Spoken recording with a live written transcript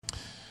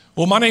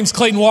Well, my name's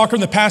Clayton Walker.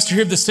 I'm the pastor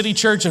here of the City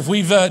Church. If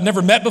we've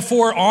never met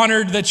before,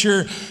 honored that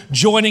you're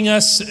joining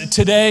us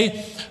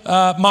today.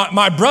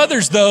 My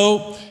brothers,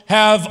 though,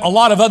 have a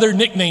lot of other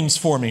nicknames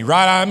for me,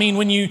 right? I mean,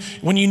 when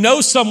you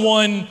know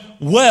someone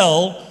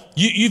well,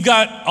 you've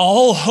got a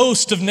whole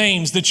host of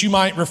names that you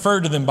might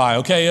refer to them by,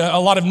 okay? A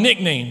lot of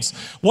nicknames.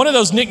 One of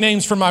those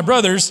nicknames for my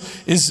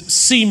brothers is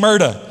C.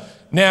 Murda.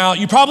 Now,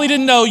 you probably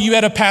didn't know you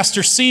had a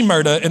Pastor C.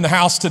 Murda in the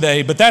house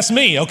today, but that's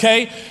me,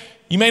 okay?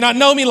 You may not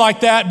know me like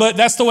that, but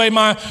that's the way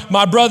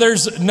my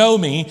brothers know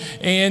me.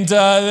 And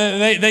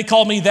they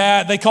call me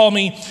that. They call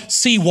me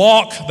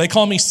C-Walk. They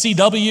call me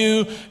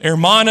CW,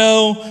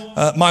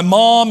 Hermano. My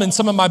mom and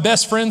some of my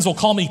best friends will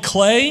call me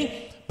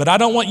Clay, but I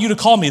don't want you to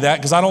call me that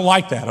because I don't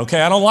like that,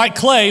 okay? I don't like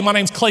Clay. My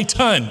name's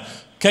Clayton,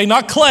 okay?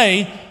 Not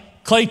Clay,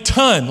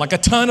 Clayton, like a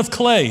ton of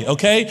clay,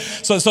 okay?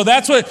 So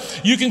that's what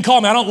you can call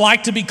me. I don't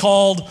like to be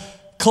called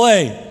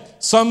Clay.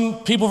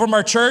 Some people from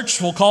our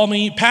church will call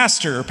me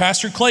Pastor or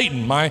Pastor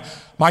Clayton.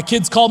 My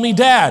kids call me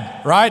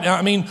Dad, right?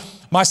 I mean,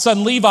 my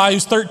son Levi,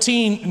 who's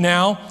 13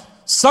 now,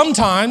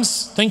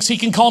 sometimes thinks he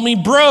can call me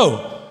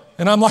Bro.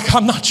 And I'm like,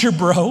 I'm not your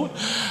bro.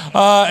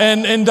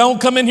 And don't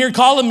come in here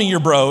calling me your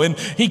bro. And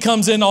he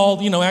comes in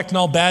all, acting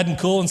all bad and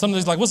cool. And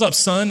somebody's like, what's up,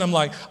 son? I'm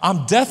like,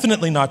 I'm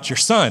definitely not your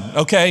son,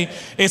 okay?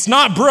 It's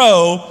not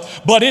bro,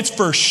 but it's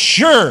for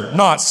sure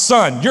not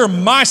son. You're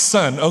my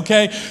son,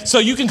 okay? So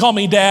you can call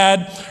me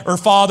dad or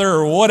father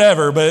or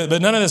whatever, but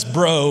none of this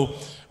bro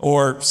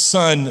or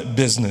son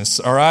business,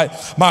 all right?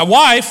 My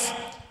wife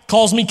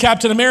calls me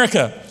Captain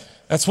America.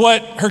 That's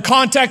what her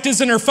contact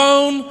is in her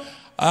phone.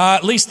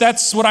 At least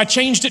that's what I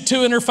changed it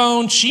to in her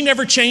phone. She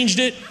never changed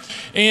it.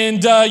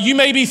 And you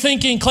may be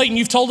thinking, Clayton,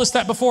 you've told us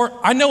that before.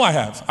 I know I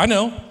have. I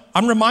know.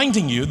 I'm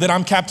reminding you that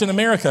I'm Captain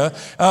America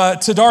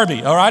to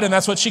Darby, all right? And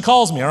that's what she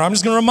calls me, all right? I'm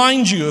just going to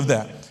remind you of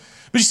that.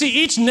 But you see,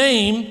 each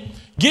name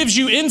gives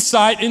you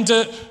insight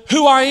into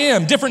who I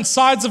am, different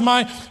sides of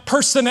my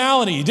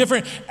personality,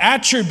 different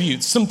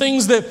attributes, some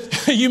things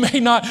that you may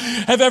not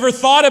have ever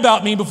thought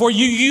about me before.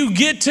 You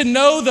get to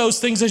know those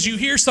things as you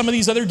hear some of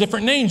these other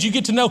different names. You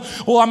get to know,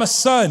 well, I'm a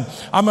son,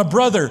 I'm a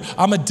brother,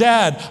 I'm a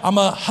dad, I'm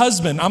a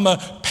husband, I'm a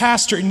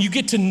pastor, and you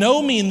get to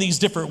know me in these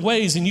different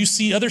ways, and you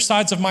see other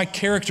sides of my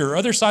character,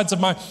 other sides of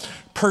my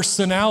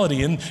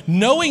personality. And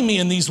knowing me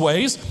in these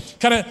ways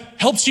kind of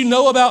helps you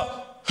know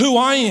about who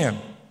I am.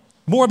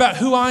 More about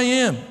who I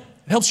am.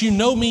 It helps you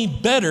know me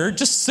better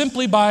just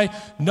simply by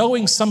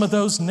knowing some of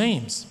those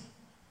names.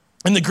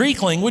 In the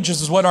Greek language,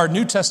 this is what our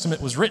New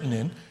Testament was written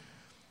in,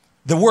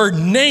 the word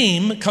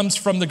name comes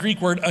from the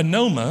Greek word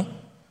anoma,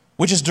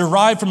 which is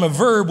derived from a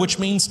verb which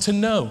means to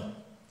know.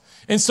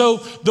 And so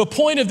the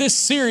point of this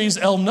series,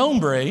 El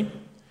Nombre,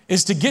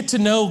 is to get to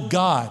know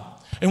God.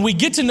 And we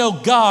get to know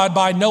God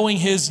by knowing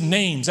his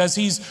names as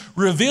he's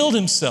revealed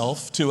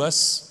himself to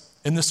us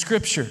in the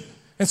scripture.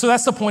 And so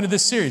that's the point of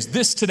this series.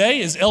 This today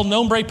is El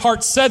Nombre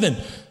Part 7.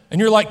 And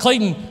you're like,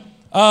 Clayton,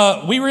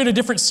 we were in a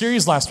different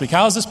series last week.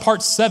 How is this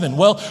Part 7?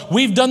 Well,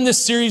 we've done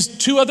this series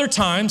 2 other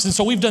times, and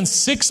so we've done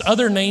 6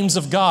 other names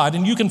of God,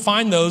 and you can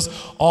find those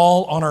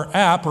all on our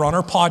app or on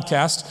our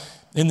podcast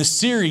in the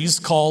series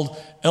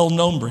called El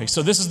Nombre.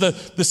 So this is the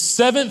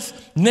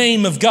 7th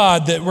name of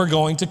God that we're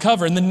going to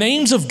cover. And the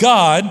names of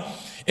God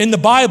in the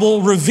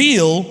Bible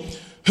reveal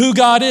who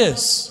God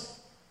is.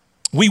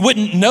 We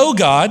wouldn't know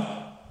God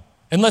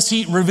unless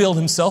he revealed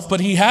himself, but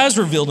he has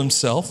revealed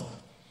himself.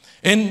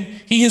 And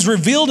he has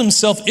revealed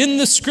himself in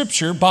the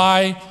scripture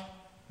by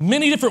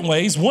many different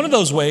ways. One of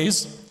those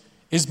ways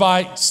is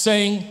by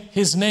saying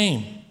his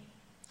name.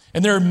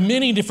 And there are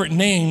many different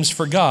names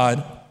for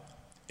God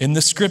in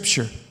the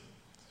scripture.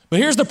 But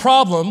here's the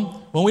problem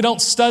when we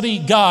don't study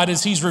God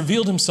as he's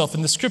revealed himself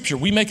in the scripture.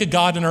 We make a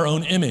God in our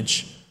own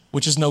image,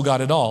 which is no God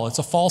at all. It's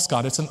a false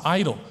God. It's an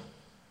idol.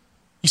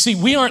 You see,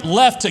 we aren't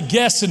left to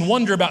guess and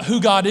wonder about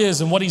who God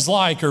is and what he's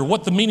like or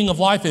what the meaning of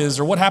life is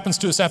or what happens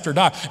to us after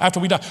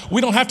we die.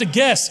 We don't have to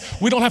guess.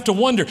 We don't have to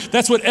wonder.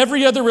 That's what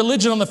every other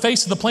religion on the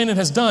face of the planet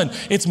has done.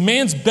 It's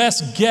man's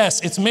best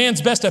guess. It's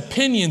man's best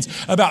opinions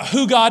about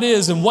who God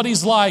is and what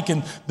he's like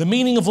and the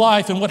meaning of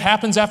life and what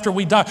happens after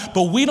we die.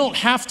 But we don't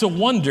have to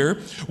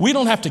wonder. We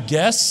don't have to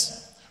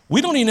guess.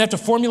 We don't even have to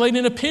formulate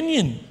an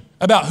opinion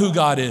about who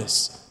God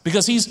is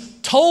because he's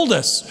told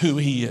us who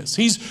he is.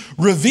 He's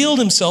revealed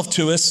himself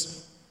to us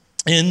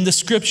in the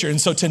scripture. And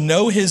so to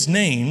know his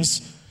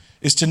names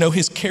is to know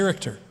his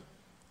character,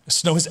 is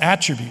to know his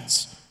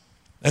attributes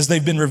as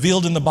they've been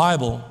revealed in the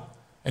Bible.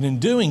 And in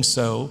doing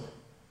so,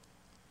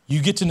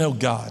 you get to know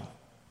God.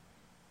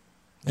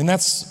 And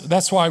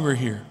that's why we're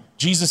here.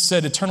 Jesus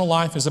said eternal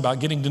life is about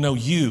getting to know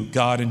you,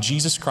 God, and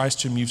Jesus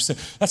Christ whom you've sent.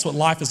 That's what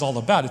life is all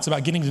about. It's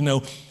about getting to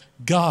know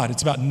God.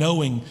 It's about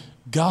knowing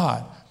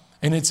God.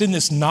 And it's in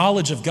this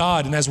knowledge of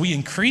God. And as we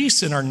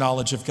increase in our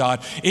knowledge of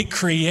God, it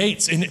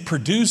creates and it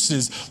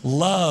produces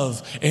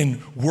love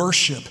and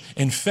worship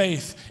and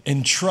faith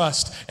and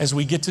trust as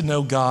we get to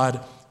know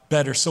God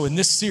better. So in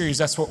this series,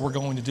 that's what we're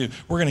going to do.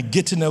 We're going to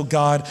get to know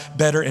God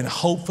better, and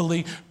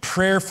hopefully,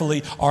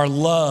 prayerfully, our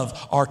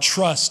love, our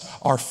trust,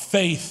 our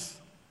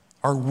faith,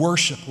 our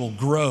worship will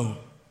grow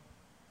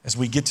as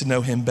we get to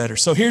know him better.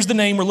 So here's the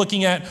name we're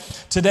looking at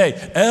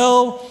today.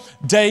 El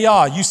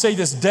Dayah. You say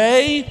this,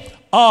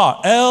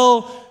 Day-ah,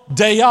 El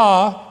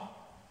Dayah,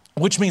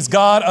 which means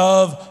God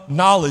of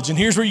knowledge. And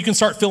here's where you can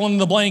start filling in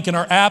the blank in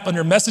our app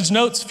under message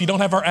notes. If you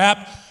don't have our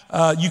app,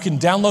 you can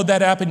download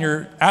that app in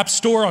your app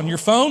store on your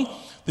phone.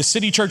 The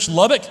City Church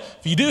Lubbock.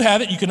 If you do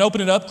have it, you can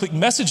open it up, click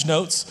message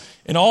notes,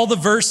 and all the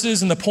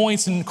verses and the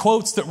points and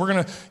quotes that we're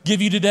going to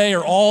give you today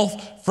are all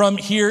from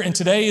here. And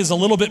today is a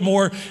little bit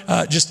more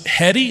just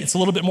heady. It's a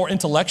little bit more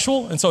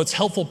intellectual. And so it's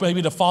helpful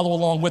maybe to follow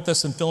along with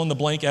us and fill in the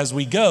blank as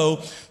we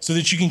go so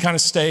that you can kind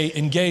of stay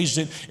engaged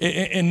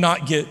and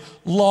not get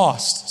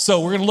lost.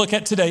 So we're going to look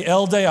at today,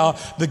 El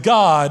Dayah, the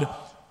God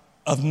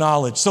of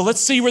knowledge. So let's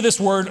see where this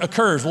word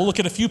occurs. We'll look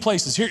at a few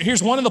places.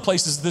 Here's one of the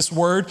places this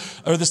word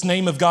or this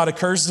name of God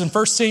occurs. It's in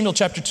 1 Samuel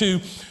chapter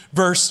 2,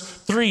 verse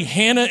 3.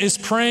 Hannah is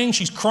praying.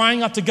 She's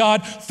crying out to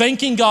God,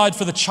 thanking God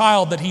for the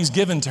child that he's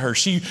given to her.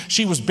 She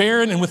was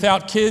barren and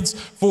without kids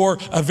for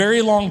a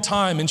very long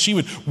time, and she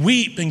would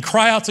weep and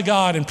cry out to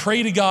God and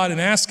pray to God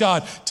and ask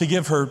God to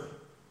give her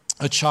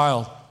a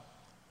child.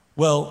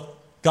 Well,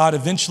 God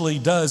eventually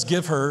does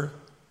give her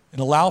and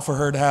allow for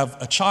her to have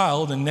a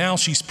child. And now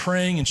she's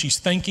praying and she's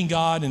thanking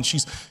God and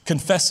she's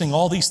confessing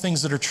all these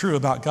things that are true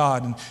about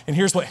God. And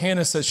here's what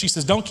Hannah says. She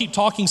says, don't keep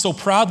talking so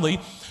proudly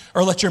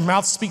or let your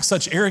mouth speak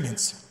such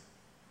arrogance.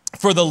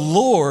 For the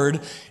Lord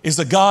is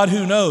a God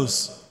who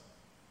knows.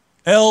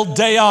 El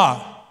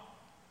Dayah.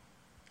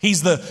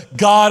 He's the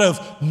God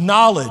of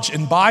knowledge,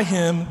 and by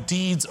him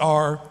deeds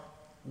are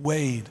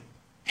weighed.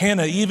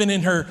 Hannah, even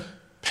in her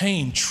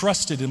pain,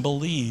 trusted and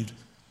believed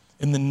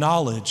in the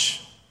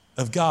knowledge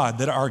of God,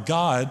 that our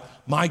God,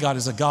 my God,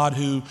 is a God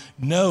who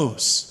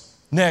knows.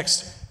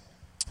 Next,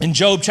 in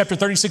Job chapter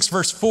 36,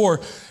 verse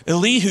 4,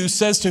 Elihu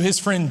says to his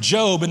friend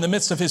Job in the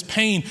midst of his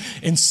pain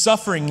and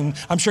suffering, and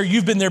I'm sure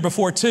you've been there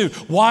before too,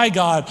 why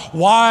God,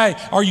 why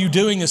are you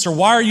doing this? Or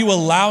why are you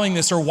allowing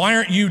this? Or why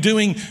aren't you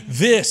doing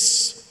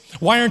this?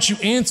 Why aren't you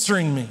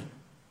answering me?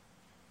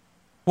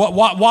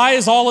 Why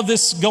is all of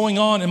this going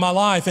on in my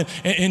life?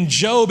 And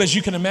Job, as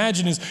you can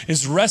imagine,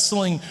 is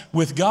wrestling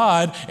with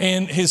God.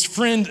 And his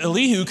friend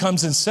Elihu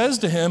comes and says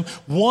to him,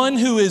 one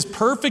who is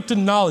perfect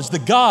in knowledge, the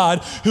God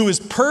who is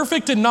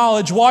perfect in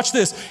knowledge, watch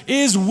this,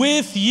 is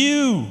with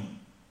you.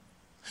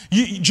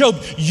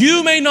 Job,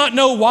 you may not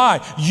know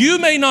why. You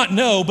may not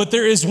know, but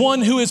there is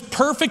one who is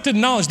perfect in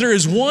knowledge. There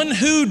is one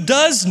who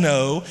does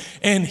know,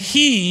 and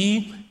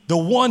he, the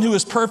one who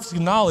is perfect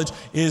in knowledge,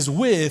 is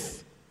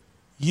with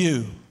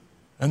you.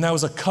 And that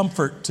was a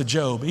comfort to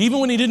Job, even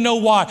when he didn't know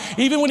why,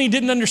 even when he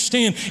didn't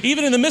understand,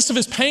 even in the midst of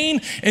his pain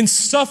and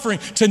suffering,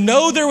 to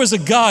know there was a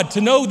God,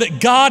 to know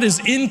that God is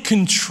in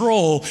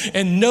control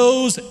and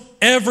knows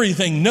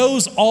everything,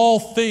 knows all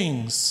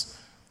things,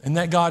 and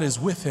that God is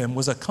with him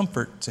was a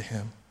comfort to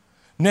him.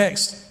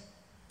 Next,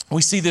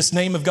 we see this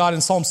name of God in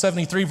Psalm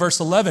 73,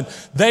 verse 11.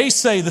 They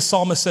say, the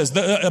psalmist says,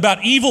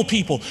 about evil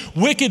people,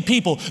 wicked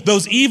people,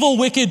 those evil,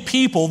 wicked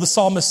people, the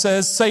psalmist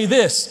says, say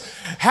this,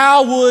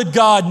 how would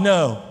God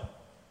know?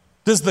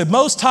 Does the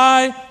Most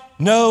High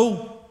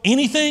know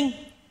anything?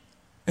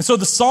 And so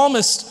the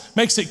psalmist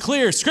makes it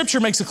clear, Scripture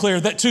makes it clear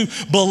that to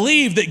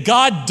believe that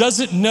God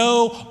doesn't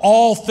know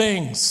all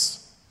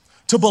things,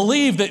 to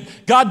believe that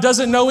God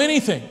doesn't know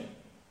anything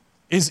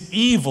is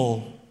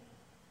evil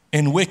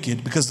and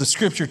wicked, because the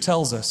Scripture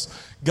tells us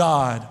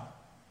God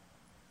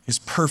is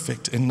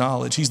perfect in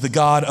knowledge. He's the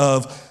God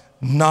of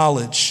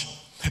knowledge.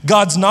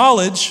 God's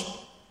knowledge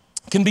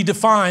can be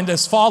defined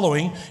as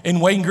following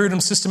in Wayne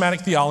Grudem's systematic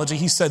theology.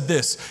 He said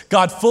this,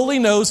 God fully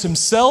knows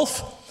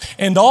himself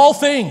and all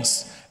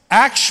things,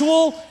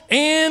 actual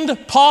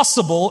and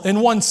possible, in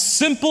one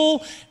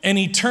simple and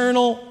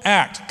eternal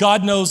act.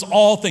 God knows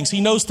all things.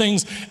 He knows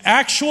things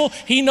actual.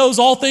 He knows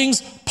all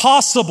things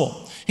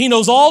possible. He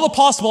knows all the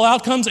possible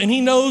outcomes, and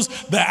he knows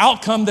the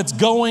outcome that's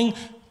going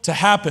to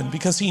happen,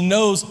 because he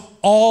knows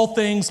all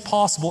things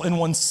possible in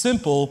one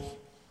simple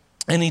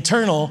and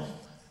eternal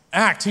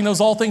act. He knows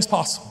all things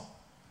possible.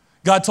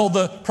 God told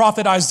the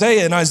prophet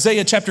Isaiah in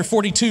Isaiah chapter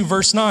 42,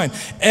 verse 9,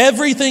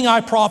 everything I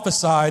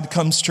prophesied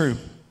comes true.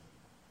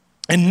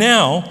 And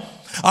now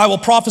I will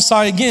prophesy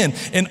again,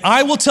 and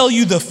I will tell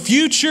you the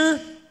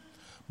future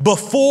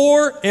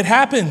before it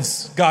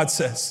happens, God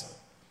says.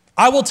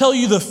 I will tell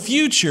you the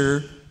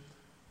future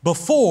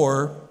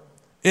before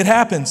it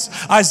happens.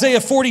 Isaiah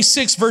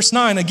 46, verse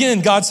 9,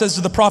 again, God says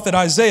to the prophet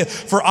Isaiah,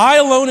 for I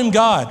alone am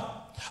God.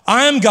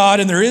 I am God,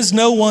 and there is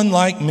no one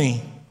like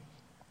me.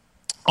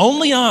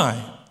 Only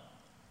I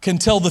can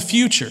tell the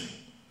future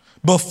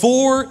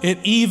before it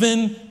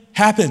even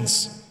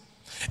happens.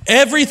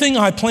 Everything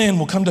I plan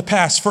will come to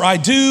pass, for I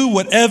do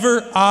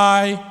whatever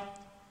I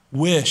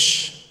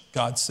wish,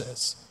 God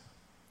says.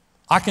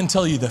 I can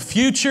tell you the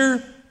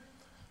future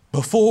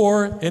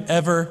before it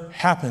ever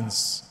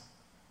happens,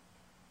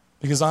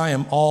 because I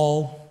am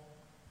all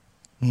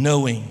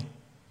knowing.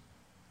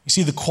 You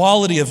see, the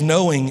quality of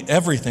knowing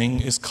everything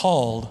is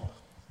called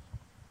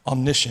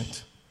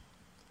omniscient,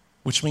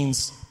 which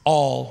means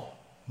all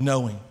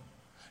knowing.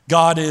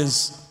 God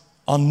is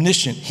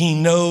omniscient. He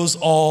knows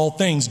all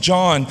things.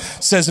 John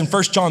says in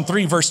 1 John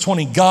 3, verse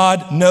 20,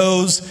 God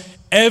knows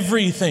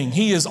everything.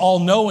 He is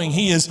all-knowing.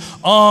 He is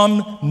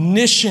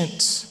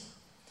omniscient.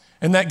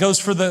 And that goes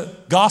for the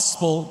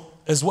gospel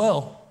as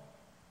well.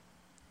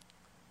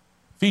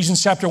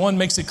 Ephesians chapter 1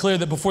 makes it clear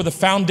that before the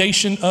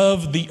foundation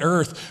of the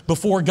earth,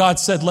 before God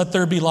said, let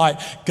there be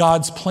light,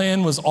 God's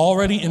plan was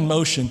already in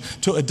motion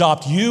to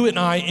adopt you and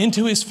I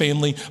into his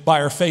family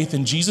by our faith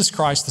in Jesus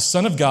Christ, the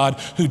Son of God,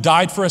 who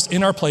died for us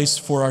in our place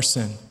for our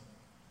sin.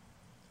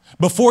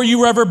 Before you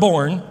were ever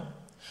born,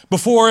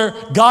 before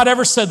God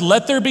ever said,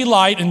 let there be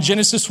light in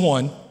Genesis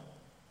 1,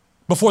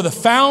 before the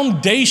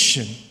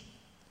foundation,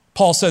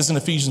 Paul says in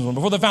Ephesians 1,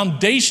 before the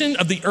foundation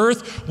of the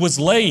earth was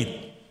laid,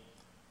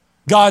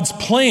 God's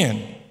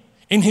plan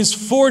in his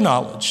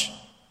foreknowledge,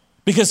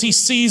 because he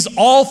sees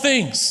all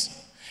things.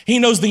 He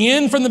knows the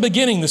end from the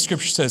beginning, the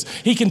scripture says.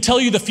 He can tell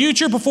you the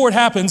future before it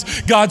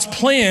happens. God's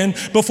plan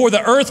before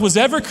the earth was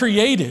ever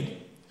created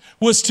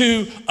was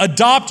to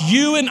adopt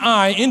you and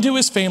I into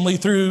his family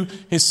through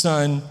his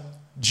son,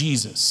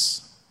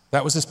 Jesus.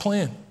 That was his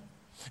plan.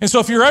 And so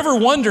if you're ever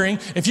wondering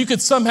if you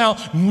could somehow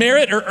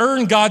merit or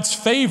earn God's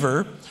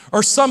favor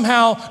or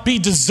somehow be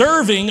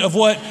deserving of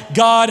what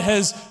God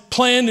has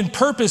planned and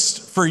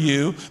purposed for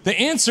you, the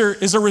answer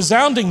is a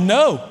resounding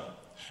no.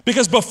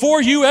 Because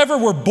before you ever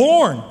were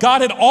born,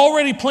 God had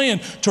already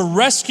planned to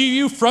rescue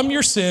you from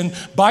your sin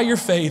by your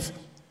faith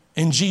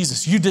in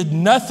Jesus. You did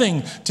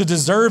nothing to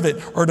deserve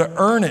it or to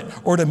earn it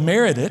or to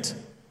merit it.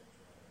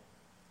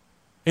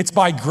 It's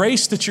by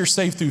grace that you're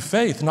saved through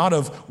faith, not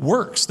of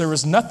works. There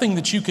was nothing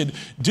that you could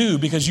do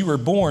because you were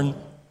born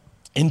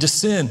into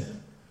sin.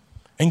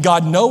 And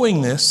God,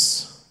 knowing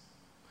this,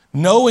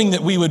 knowing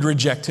that we would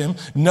reject him,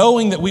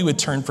 knowing that we would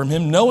turn from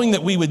him, knowing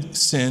that we would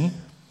sin,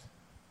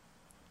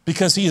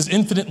 because he is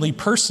infinitely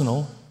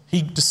personal,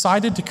 he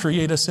decided to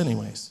create us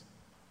anyways.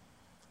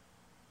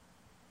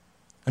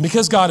 And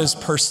because God is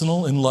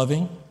personal and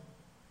loving,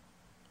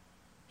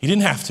 he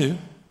didn't have to,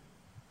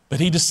 but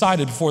he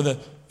decided before the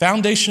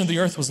foundation of the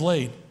earth was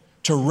laid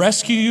to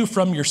rescue you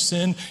from your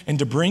sin and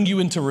to bring you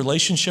into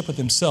relationship with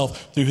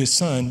himself through his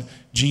son,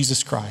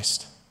 Jesus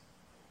Christ.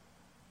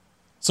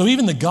 So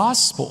even the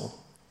gospel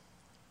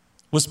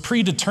was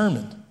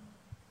predetermined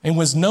and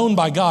was known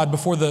by God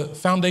before the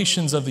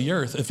foundations of the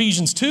earth.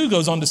 Ephesians 2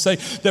 goes on to say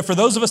that for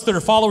those of us that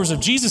are followers of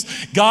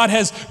Jesus, God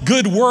has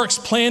good works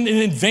planned in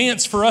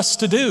advance for us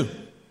to do.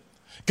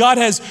 God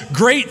has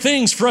great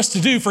things for us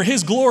to do for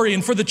his glory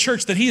and for the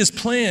church that he has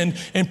planned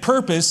and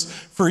purposed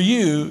for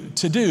you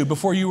to do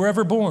before you were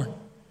ever born.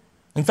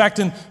 In fact,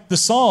 in the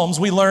Psalms,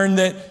 we learn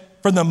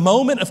that from the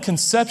moment of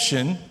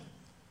conception,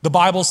 the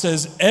Bible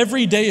says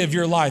every day of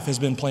your life has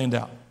been planned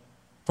out.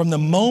 From the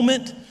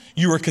moment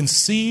you were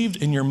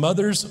conceived in your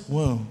mother's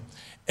womb,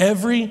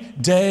 every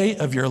day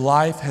of your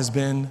life has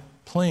been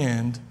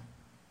planned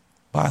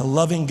by a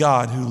loving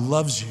God who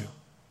loves you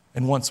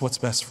and wants what's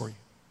best for you.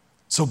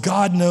 So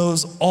God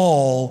knows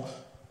all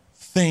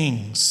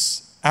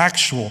things,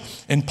 actual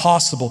and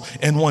possible,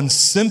 in one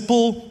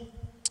simple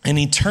and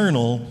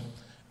eternal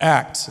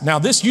act. Now,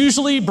 this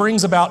usually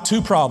brings about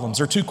two problems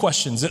or two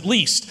questions at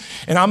least.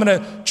 And I'm going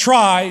to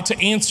try to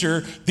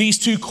answer these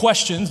two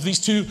questions, these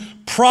two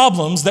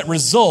problems that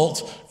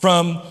result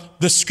from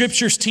the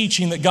scripture's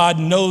teaching that God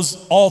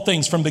knows all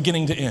things from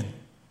beginning to end.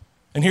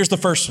 And here's the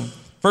first one.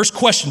 First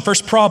question,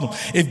 first problem.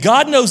 If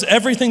God knows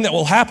everything that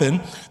will happen,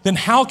 then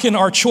how can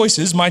our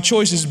choices, my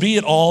choices, be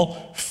at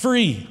all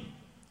free?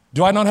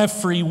 Do I not have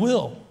free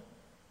will?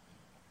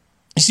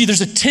 You see,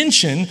 there's a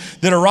tension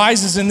that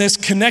arises in this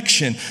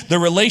connection, the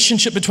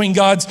relationship between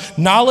God's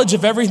knowledge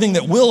of everything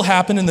that will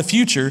happen in the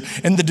future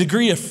and the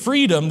degree of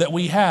freedom that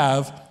we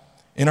have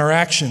in our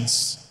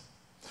actions.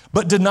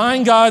 But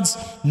denying God's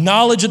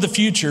knowledge of the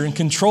future and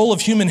control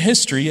of human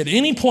history at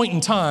any point in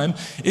time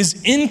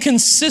is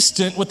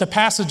inconsistent with the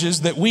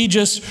passages that we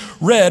just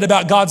read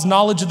about God's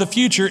knowledge of the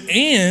future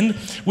and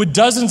with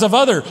dozens of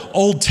other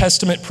Old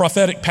Testament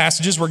prophetic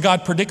passages where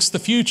God predicts the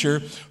future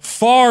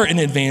far in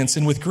advance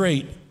and with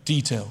great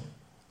detail.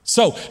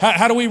 So,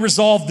 how do we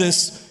resolve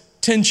this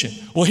tension?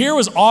 Well, here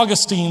was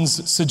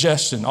Augustine's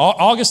suggestion.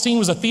 Augustine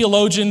was a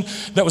theologian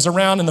that was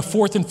around in the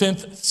 4th and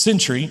 5th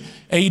century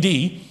AD.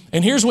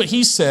 And here's what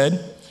he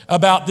said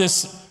about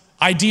this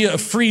idea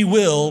of free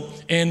will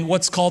and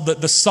what's called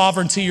the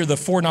sovereignty or the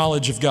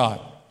foreknowledge of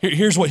God.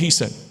 Here's what he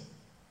said.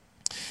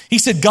 He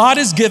said, God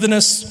has given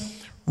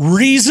us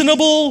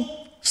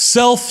reasonable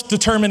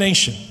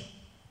self-determination.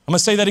 I'm going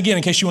to say that again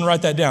in case you want to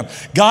write that down.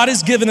 God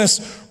has given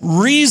us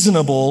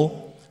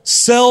reasonable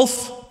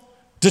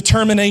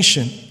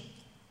self-determination.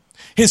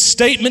 His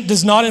statement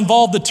does not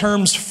involve the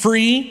terms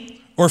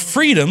free or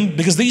freedom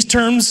because these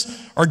terms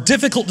are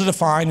difficult to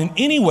define in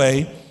any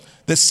way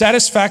that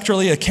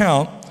satisfactorily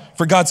account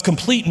for God's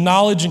complete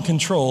knowledge and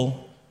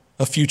control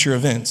of future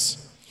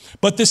events.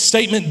 But this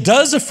statement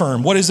does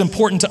affirm what is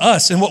important to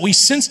us and what we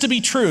sense to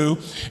be true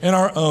in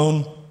our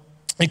own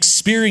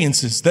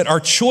experiences, that our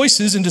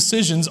choices and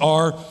decisions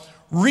are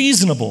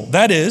reasonable.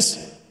 That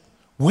is,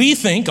 we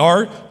think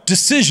our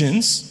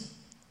decisions,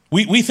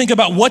 we think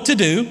about what to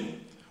do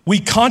We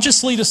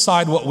consciously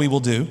decide what we will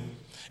do,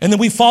 and then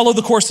we follow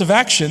the course of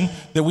action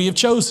that we have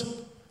chosen.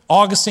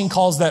 Augustine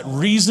calls that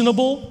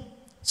reasonable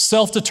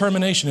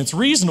self-determination. It's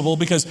reasonable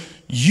because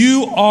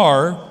you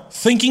are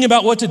thinking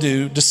about what to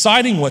do,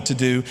 deciding what to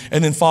do,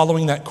 and then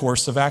following that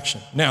course of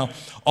action. Now,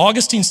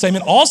 Augustine's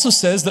statement also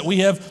says that we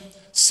have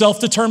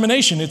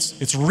self-determination.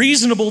 It's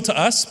reasonable to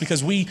us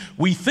because we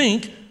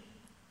think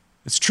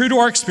it's true to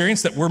our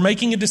experience that we're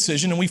making a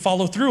decision and we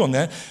follow through on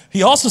that.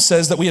 He also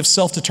says that we have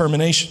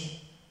self-determination.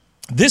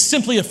 This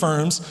simply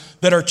affirms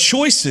that our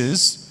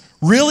choices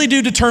really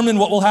do determine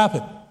what will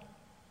happen.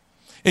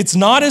 It's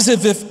not as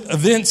if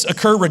events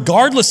occur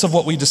regardless of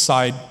what we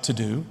decide to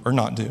do or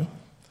not do,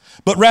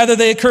 but rather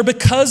they occur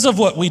because of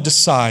what we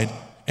decide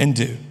and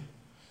do.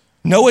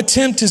 No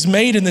attempt is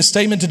made in this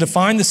statement to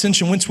define the sense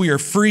in which we are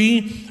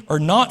free or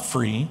not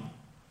free,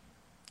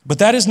 but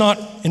that is not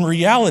in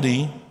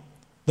reality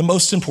the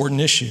most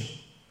important issue.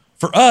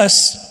 For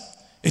us,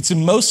 it's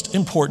most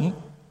important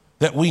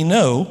that we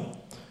know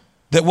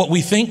that what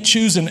we think,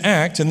 choose, and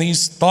act, and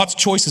these thoughts,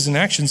 choices, and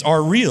actions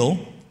are real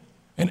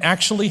and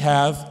actually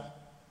have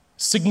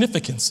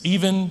significance,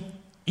 even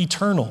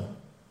eternal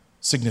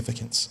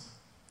significance.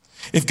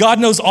 If God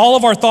knows all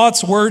of our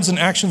thoughts, words, and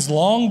actions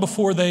long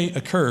before they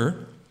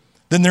occur,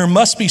 then there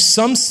must be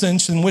some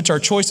sense in which our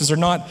choices are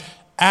not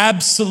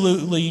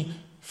absolutely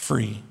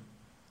free.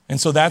 And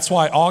so that's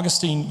why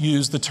Augustine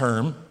used the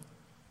term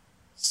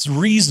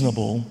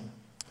reasonable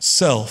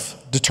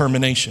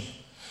self-determination.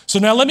 So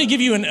now let me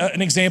give you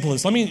an example of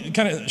this. Let me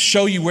kind of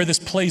show you where this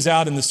plays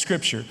out in the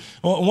scripture.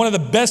 One of the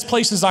best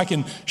places I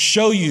can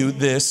show you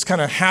this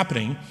kind of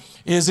happening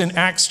is in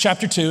Acts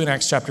chapter 2 and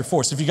Acts chapter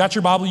 4. So if you got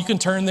your Bible, you can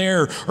turn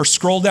there or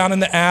scroll down in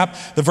the app.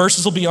 The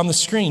verses will be on the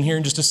screen here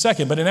in just a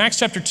second. But in Acts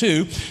chapter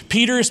 2,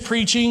 Peter is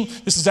preaching.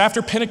 This is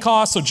after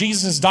Pentecost. So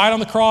Jesus has died on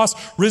the cross,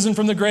 risen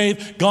from the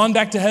grave, gone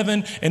back to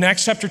heaven. In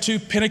Acts chapter 2,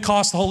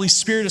 Pentecost, the Holy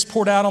Spirit is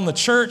poured out on the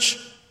church.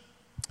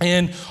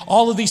 And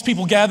all of these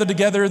people gather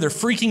together. They're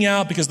freaking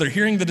out because they're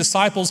hearing the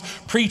disciples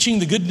preaching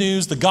the good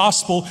news, the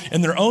gospel,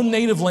 in their own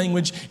native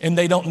language, and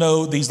they don't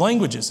know these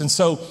languages. And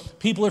so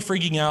people are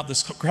freaking out.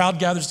 This crowd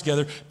gathers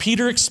together.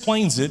 Peter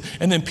explains it,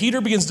 and then Peter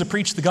begins to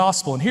preach the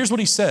gospel. And here's what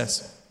he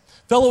says.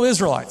 Fellow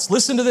Israelites,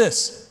 listen to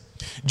this.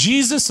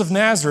 Jesus of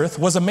Nazareth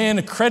was a man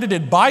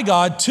accredited by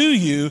God to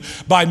you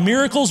by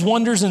miracles,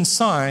 wonders, and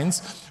signs,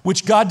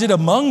 which God did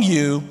among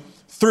you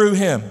through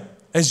him,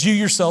 as you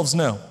yourselves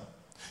know.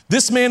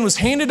 This man was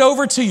handed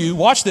over to you,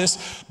 watch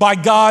this, by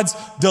God's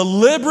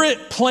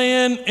deliberate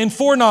plan and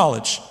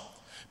foreknowledge.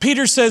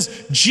 Peter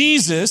says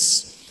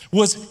Jesus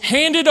was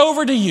handed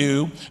over to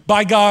you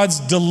by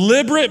God's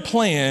deliberate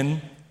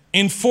plan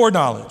and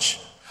foreknowledge.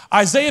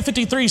 Isaiah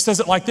 53 says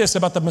it like this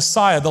about the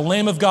Messiah, the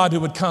Lamb of God who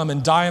would come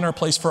and die in our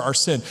place for our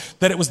sin,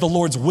 that it was the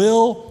Lord's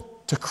will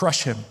to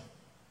crush him.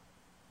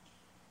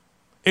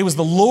 It was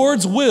the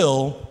Lord's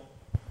will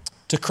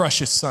to crush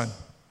his son.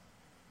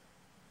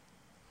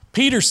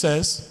 Peter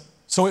says,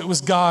 so it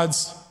was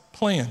God's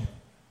plan,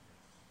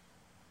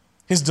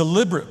 his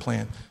deliberate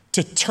plan,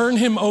 to turn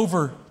him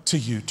over to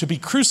you, to be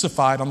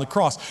crucified on the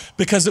cross,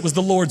 because it was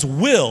the Lord's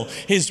will,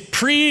 his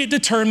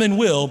predetermined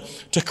will,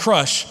 to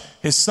crush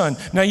his son.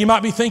 Now you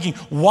might be thinking,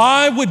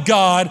 why would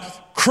God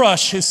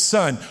crush his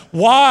son?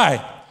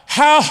 Why?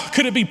 How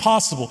could it be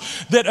possible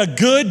that a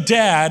good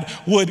dad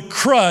would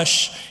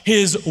crush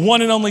his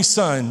one and only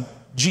son,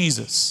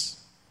 Jesus?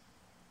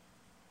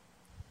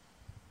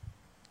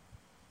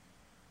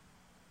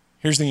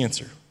 Here's the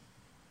answer.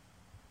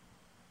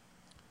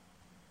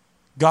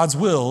 God's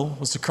will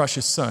was to crush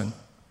his son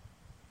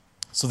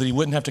so that he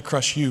wouldn't have to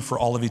crush you for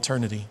all of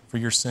eternity for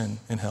your sin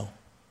in hell.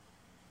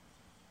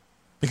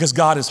 Because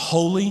God is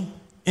holy,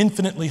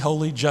 infinitely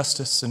holy,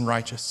 justice, and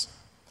righteous.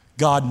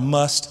 God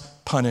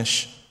must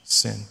punish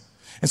sin.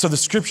 And so the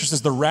scripture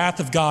says the wrath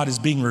of God is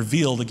being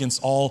revealed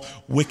against all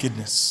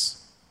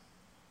wickedness.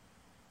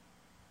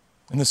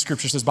 And the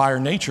scripture says by our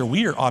nature,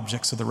 we are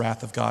objects of the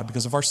wrath of God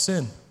because of our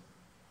sin.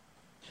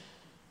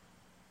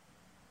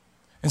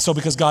 And so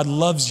because God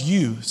loves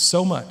you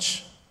so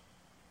much,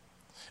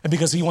 and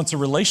because he wants a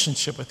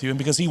relationship with you, and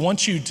because he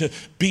wants you to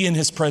be in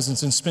his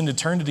presence and spend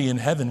eternity in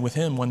heaven with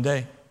him one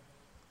day,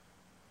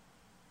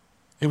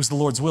 it was the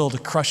Lord's will to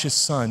crush his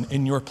son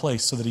in your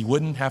place so that he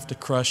wouldn't have to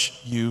crush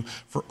you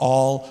for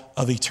all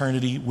of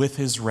eternity with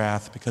his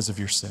wrath because of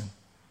your sin.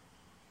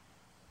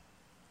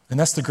 And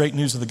that's the great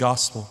news of the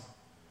gospel,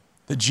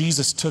 that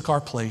Jesus took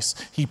our place.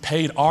 He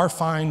paid our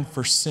fine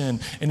for sin,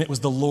 and it was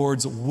the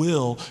Lord's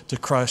will to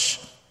crush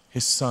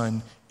his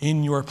son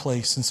in your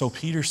place. And so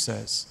Peter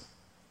says,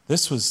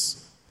 this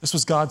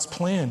was God's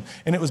plan.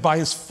 And it was by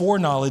his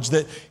foreknowledge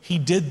that he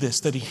did this,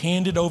 that he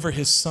handed over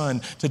his son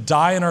to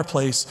die in our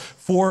place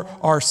for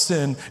our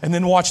sin. And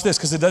then watch this,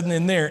 because it doesn't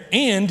end there.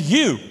 And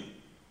you,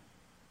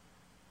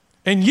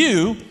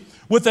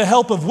 with the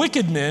help of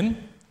wicked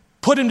men,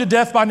 put him to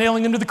death by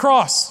nailing him to the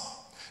cross.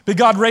 But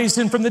God raised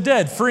him from the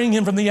dead, freeing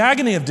him from the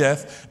agony of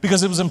death,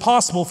 because it was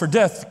impossible for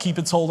death to keep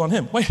its hold on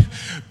him. Wait,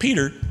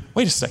 Peter,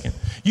 wait a second.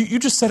 You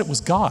just said it was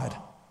God.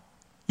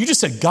 You just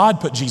said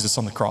God put Jesus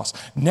on the cross.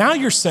 Now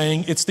you're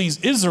saying it's these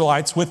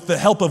Israelites with the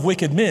help of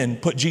wicked men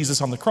put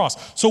Jesus on the cross.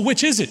 So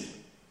which is it?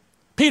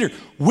 Peter,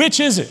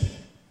 which is it?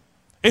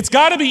 It's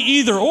got to be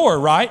either or,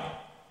 right?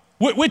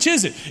 Which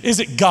is it? Is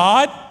it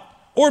God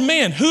or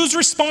man? Who's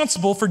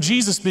responsible for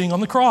Jesus being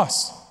on the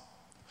cross?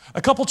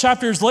 A couple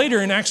chapters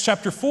later in Acts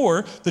chapter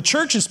 4, the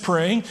church is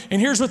praying, and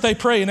here's what they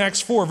pray in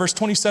Acts 4, verse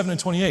 27 and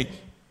 28.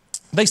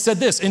 They said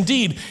this,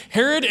 indeed,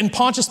 Herod and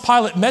Pontius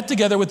Pilate met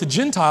together with the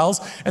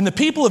Gentiles and the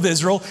people of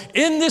Israel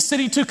in this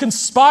city to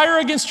conspire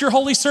against your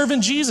holy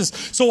servant Jesus.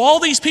 So all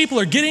these people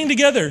are getting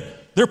together,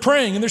 they're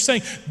praying, and they're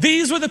saying,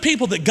 these were the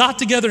people that got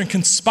together and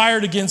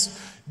conspired against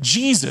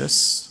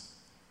Jesus.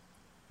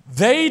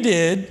 They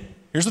did,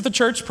 here's what the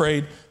church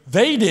prayed,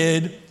 they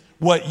did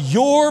what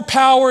your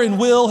power and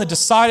will had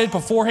decided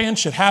beforehand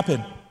should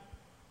happen.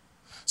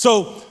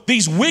 So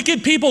these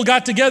wicked people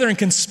got together and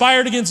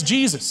conspired against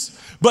Jesus.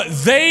 But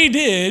they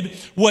did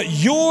what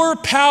your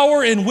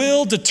power and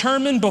will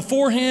determined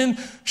beforehand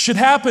should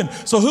happen.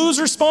 So who's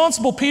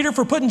responsible, Peter,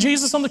 for putting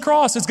Jesus on the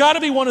cross? It's got to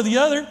be one or the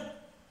other.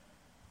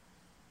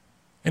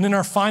 And in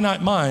our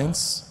finite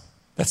minds,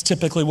 that's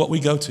typically what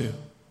we go to.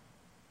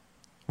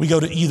 We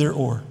go to either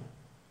or.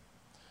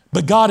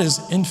 But God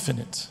is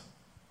infinite.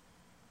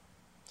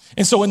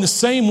 And so in the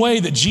same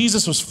way that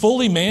Jesus was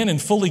fully man and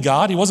fully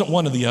God, he wasn't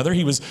one or the other.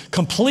 He was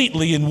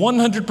completely and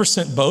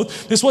 100%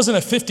 both. This wasn't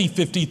a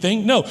 50-50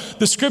 thing. No,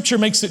 the scripture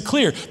makes it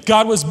clear.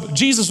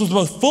 Jesus was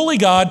both fully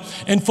God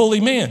and fully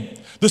man.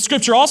 The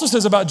scripture also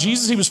says about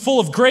Jesus, he was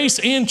full of grace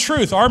and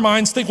truth. Our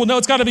minds think, well, no,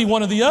 it's got to be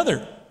one or the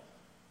other.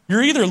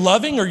 You're either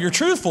loving or you're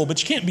truthful,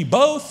 but you can't be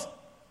both.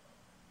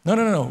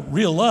 No.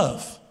 Real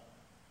love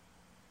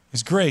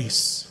is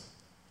grace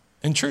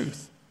and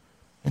truth.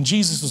 And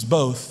Jesus was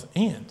both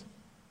and.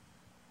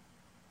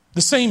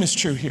 The same is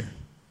true here.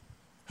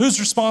 Who's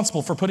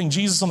responsible for putting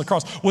Jesus on the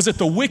cross? Was it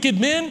the wicked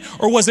men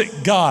or was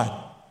it God?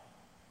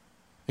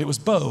 It was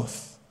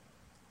both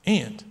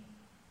and.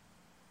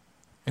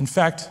 In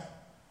fact,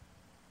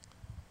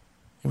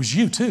 it was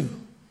you too.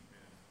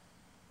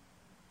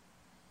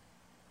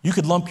 You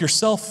could lump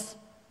yourself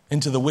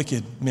into the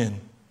wicked men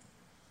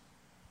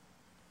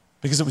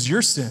because it was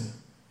your sin.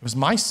 It was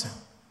my sin.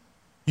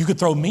 You could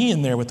throw me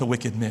in there with the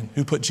wicked men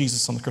who put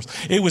Jesus on the cross.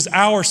 It was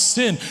our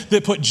sin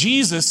that put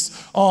Jesus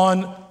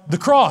on the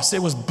cross.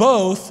 It was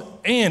both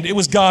and. It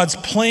was God's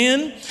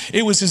plan.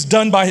 It was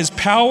done by his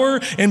power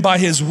and by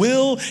his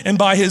will and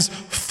by his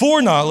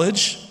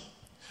foreknowledge.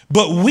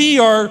 But we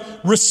are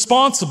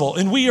responsible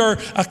and we are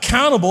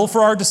accountable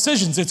for our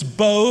decisions. It's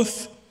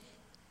both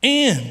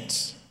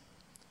and.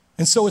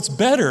 And so it's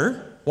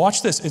better,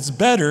 watch this, it's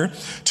better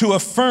to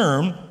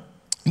affirm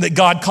that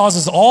God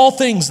causes all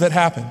things that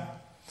happen,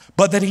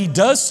 but that he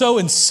does so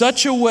in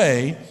such a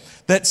way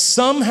that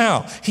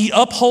somehow he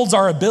upholds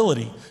our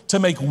ability to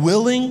make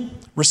willing,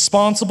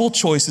 responsible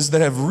choices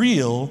that have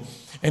real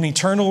and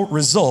eternal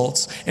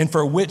results and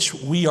for which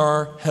we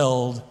are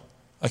held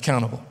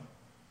accountable.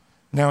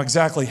 Now,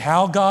 exactly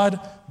how God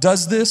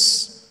does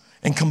this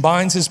and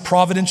combines his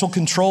providential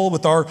control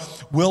with our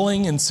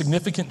willing and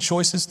significant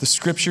choices, the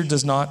scripture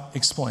does not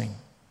explain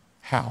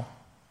how.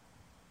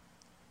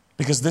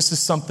 Because this is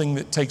something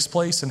that takes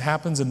place and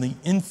happens in the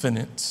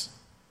infinite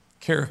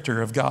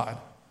character of God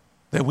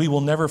that we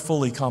will never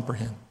fully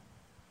comprehend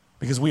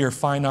because we are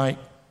finite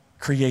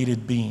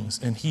created beings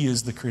and he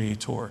is the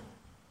creator.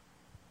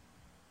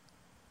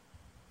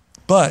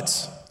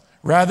 But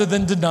rather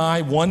than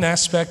deny one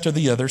aspect or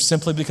the other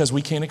simply because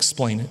we can't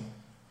explain it,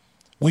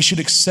 we should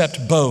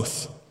accept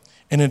both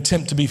and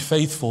attempt to be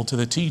faithful to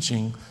the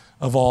teaching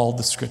of all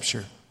the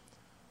scripture.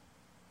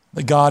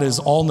 That God is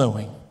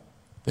all-knowing,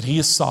 that he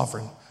is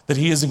sovereign, that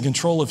he is in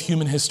control of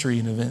human history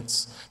and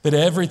events, that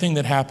everything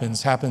that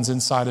happens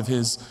inside of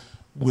his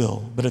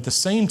will. But at the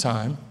same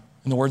time,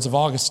 in the words of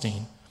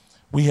Augustine,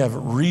 we have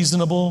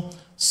reasonable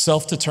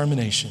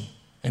self-determination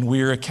and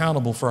we are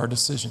accountable for our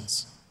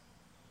decisions.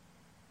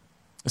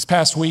 This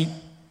past week,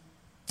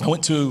 I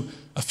went to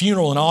a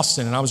funeral in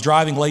Austin and I was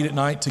driving late at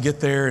night to get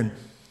there, and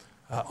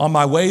on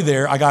my way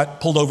there, I got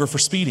pulled over for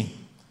speeding.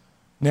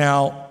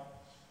 Now,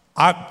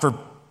 for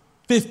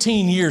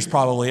 15 years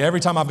probably, every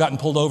time I've gotten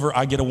pulled over,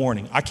 I get a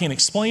warning. I can't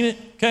explain it,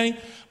 okay?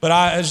 But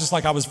I was just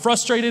like, I was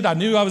frustrated. I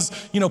knew I was,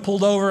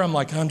 pulled over. I'm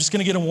like, I'm just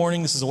gonna get a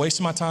warning. This is a waste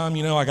of my time.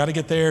 I gotta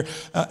get there.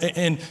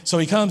 And so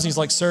he comes and he's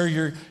like, sir,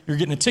 you're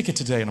getting a ticket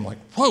today. And I'm like,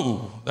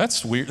 whoa,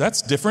 that's weird.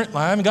 That's different.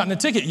 I haven't gotten a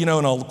ticket,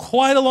 in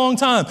quite a long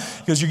time.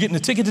 He goes, you're getting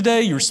a ticket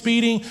today. You were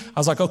speeding. I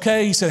was like,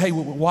 okay. He said, hey,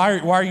 why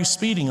are you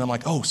speeding? And I'm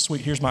like, oh,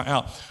 sweet. Here's my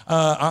out.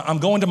 I'm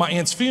going to my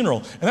aunt's funeral.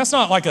 And that's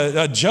not like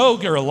a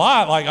joke or a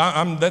lie.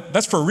 Like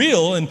that's for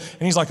real. And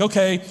he's like,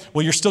 okay,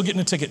 well, you're still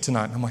getting a ticket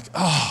tonight. And I'm like,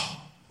 oh,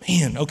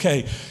 man,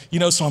 okay.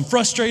 So I'm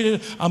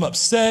frustrated. I'm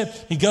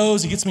upset. He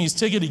goes, he gets me his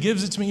ticket. He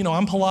gives it to me.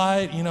 I'm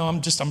polite.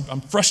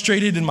 I'm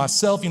frustrated in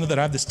myself, that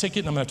I have this ticket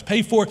and I'm going to have to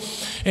pay for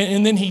it.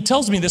 And then he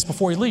tells me this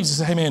before he leaves. He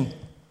says, hey, man,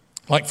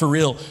 like for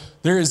real,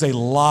 there is a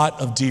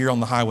lot of deer on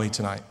the highway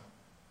tonight.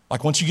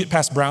 Like once you get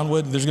past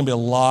Brownwood, there's going to be a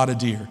lot of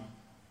deer. And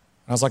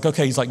I was like,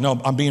 okay. He's like, no,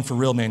 I'm being for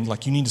real, man.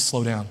 Like you need to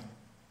slow down.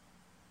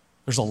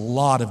 there's a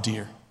lot of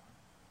deer.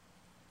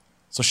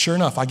 So sure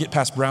enough, I get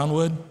past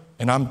Brownwood,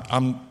 and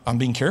I'm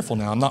being careful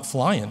now. I'm not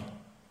flying.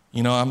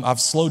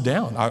 I've slowed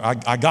down.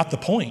 I got the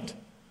point.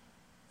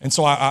 And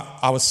so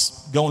I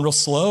was going real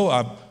slow.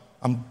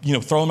 I'm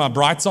throwing my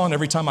brights on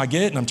every time I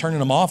get, and I'm turning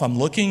them off. I'm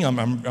looking.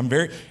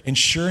 And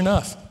sure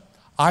enough,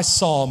 I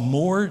saw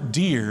more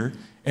deer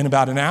in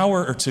about an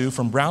hour or two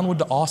from Brownwood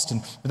to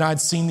Austin than I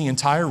had seen the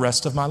entire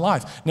rest of my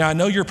life. Now, I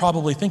know you're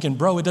probably thinking,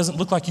 bro, it doesn't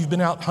look like you've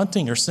been out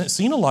hunting or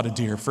seen a lot of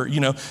deer.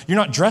 You're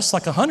not dressed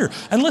like a hunter.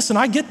 And listen,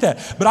 I get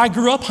that, but I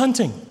grew up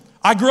hunting.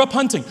 I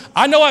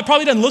know it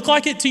probably doesn't look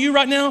like it to you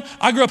right now.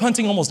 I grew up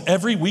hunting almost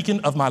every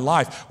weekend of my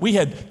life. We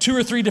had 2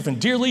 or 3 different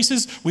deer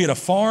leases. We had a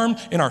farm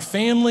in our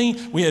family.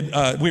 We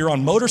were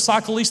on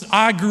motorcycle leases.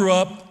 I grew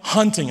up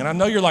hunting. And I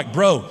know you're like,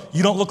 bro,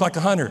 you don't look like a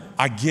hunter.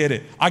 I get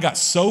it. I got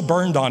so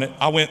burned on it.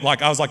 I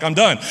was like, I'm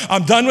done.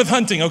 I'm done with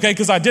hunting, okay?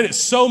 Because I did it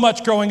so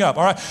much growing up,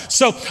 all right?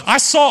 So I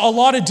saw a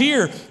lot of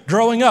deer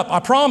growing up. I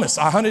promise.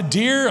 I hunted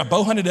deer, I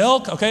bow hunted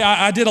elk, okay?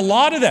 I did a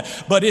lot of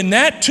that. But in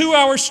that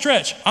 2-hour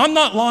stretch, I'm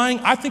not lying,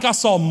 I think I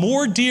saw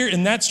more deer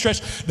in that stretch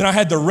than I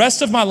had the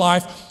rest of my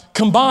life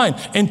combined.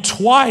 And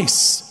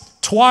twice,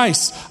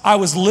 I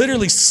was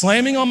literally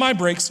slamming on my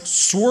brakes,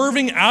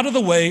 swerving out of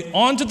the way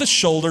onto the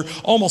shoulder,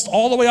 almost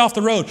all the way off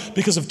the road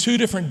because of 2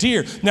 different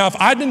deer. Now, if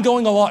I'd been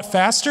going a lot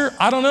faster,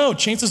 I don't know,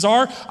 chances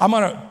are I'm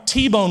on a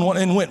T-bone one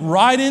and went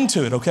right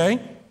into it, okay?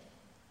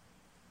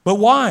 But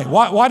why?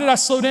 Why did I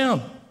slow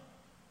down?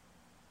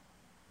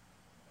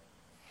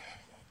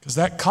 Because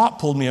that cop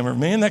pulled me over.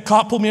 Man, that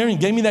cop pulled me over and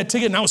gave me that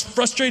ticket, and I was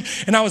frustrated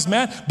and I was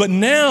mad. But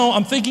now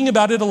I'm thinking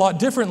about it a lot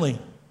differently.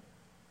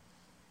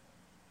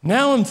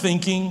 Now I'm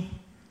thinking,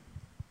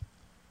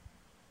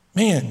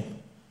 man,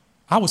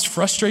 I was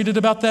frustrated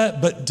about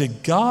that, but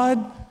did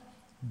God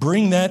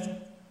bring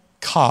that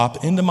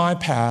cop into my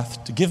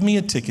path to give me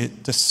a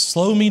ticket, to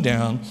slow me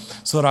down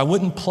so that I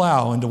wouldn't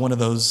plow into one of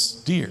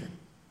those deer?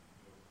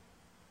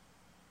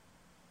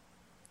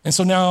 And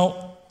so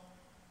now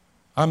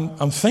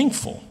I'm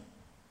thankful.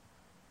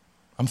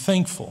 I'm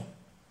thankful.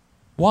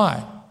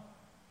 Why?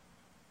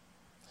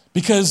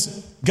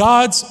 Because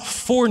God's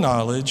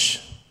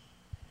foreknowledge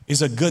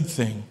is a good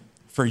thing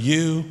for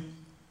you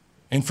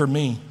and for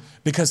me,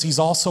 because he's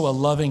also a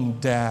loving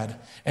dad,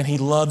 and he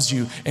loves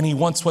you, and he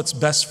wants what's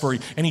best for you,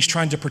 and he's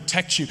trying to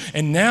protect you.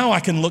 And now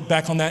I can look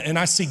back on that and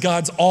I see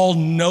God's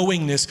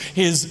all-knowingness,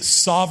 his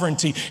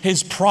sovereignty,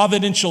 his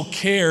providential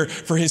care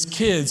for his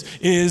kids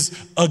is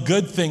a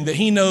good thing, that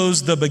he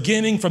knows the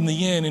beginning from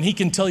the end, and he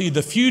can tell you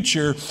the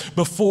future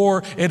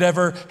before it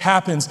ever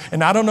happens.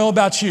 And I don't know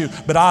about you,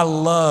 but I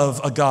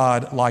love a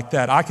God like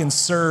that. I can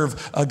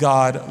serve a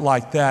God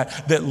like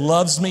that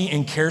loves me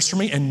and cares for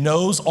me and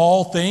knows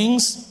all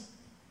things.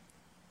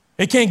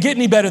 It can't get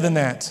any better than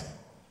that.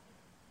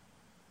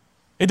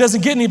 It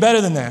doesn't get any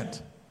better than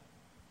that.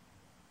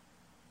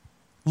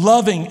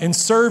 Loving and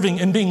serving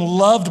and being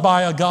loved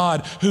by a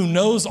God who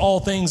knows all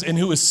things and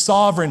who is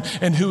sovereign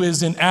and who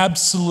is in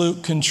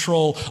absolute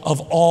control of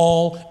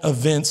all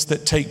events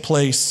that take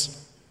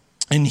place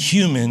in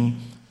human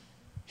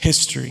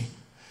history.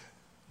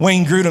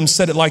 Wayne Grudem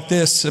said it like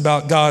this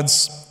about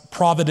God's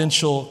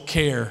providential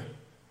care.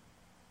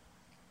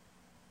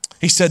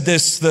 He said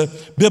this: the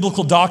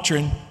biblical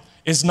doctrine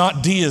is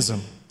not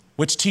deism,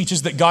 which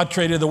teaches that God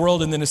created the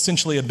world and then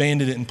essentially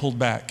abandoned it and pulled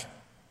back.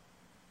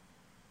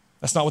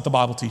 That's not what the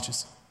Bible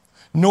teaches.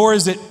 Nor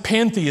is it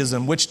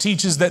pantheism, which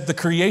teaches that the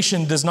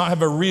creation does not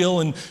have a real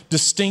and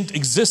distinct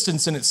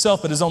existence in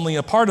itself, but is only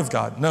a part of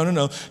God.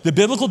 No. The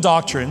biblical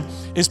doctrine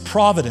is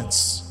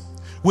providence,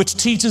 which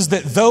teaches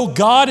that though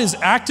God is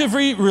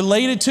actively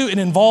related to and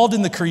involved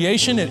in the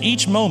creation at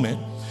each moment,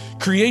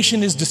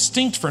 creation is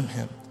distinct from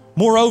him.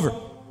 Moreover,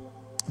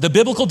 the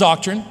biblical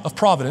doctrine of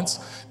providence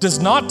does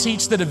not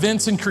teach that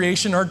events in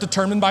creation are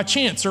determined by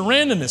chance or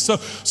randomness.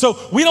 So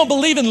we don't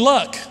believe in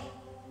luck.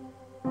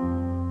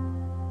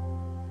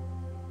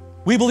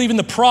 We believe in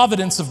the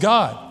providence of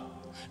God.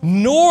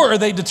 Nor are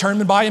they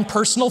determined by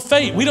impersonal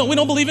fate. We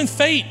don't believe in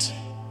fate.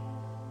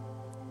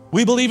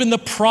 We believe in the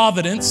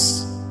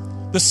providence,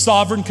 the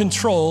sovereign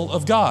control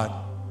of God.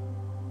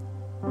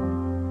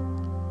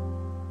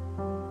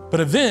 But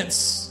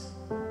events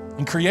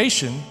in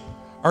creation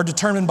are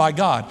determined by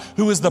God,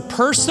 who is the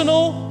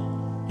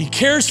personal, he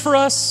cares for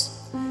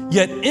us,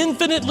 yet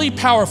infinitely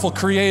powerful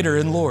creator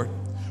and Lord.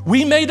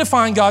 We may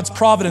define God's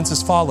providence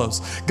as follows: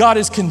 God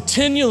is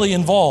continually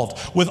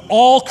involved with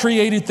all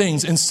created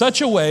things in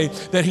such a way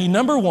that he,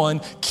 number one,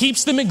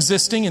 keeps them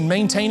existing and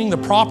maintaining the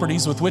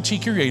properties with which he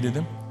created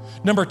them.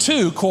 Number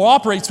two,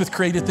 cooperates with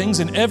created things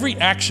in every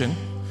action,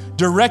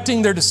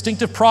 directing their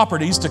distinctive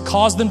properties to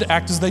cause them to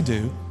act as they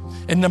do.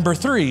 And number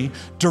three,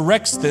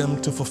 directs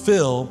them to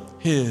fulfill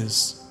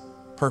his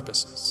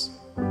purposes.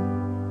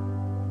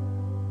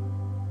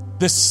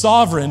 This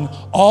sovereign,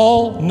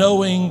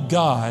 all-knowing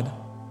God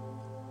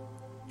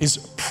is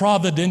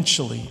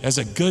providentially, as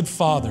a good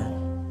father,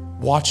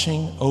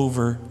 watching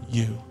over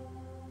you,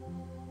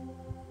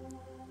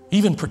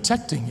 even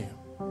protecting you.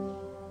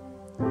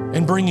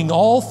 and bringing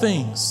all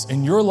things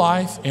in your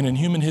life and in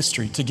human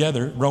history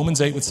together, Romans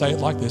 8 would say it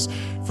like this,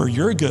 for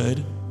your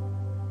good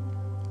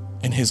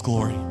and his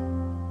glory.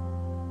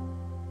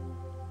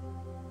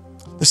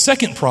 The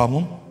second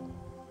problem,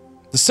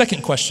 the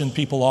second question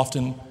people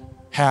often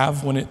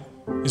have when it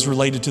is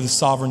related to the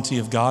sovereignty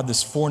of God,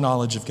 this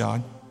foreknowledge of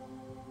God,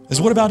 is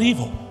what about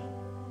evil?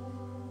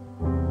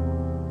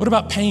 What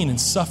about pain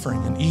and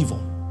suffering and evil?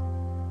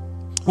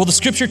 Well, the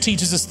scripture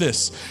teaches us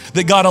this,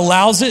 that God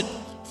allows it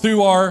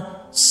through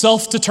our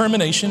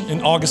self-determination,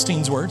 in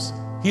Augustine's words.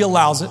 He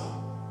allows it.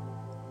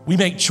 We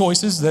make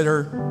choices that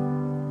are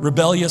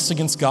rebellious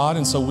against God,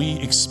 and so we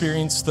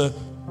experience the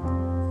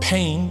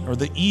pain or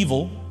the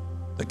evil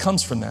that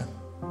comes from that.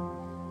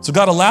 So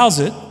God allows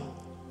it.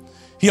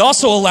 He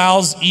also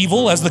allows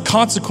evil as the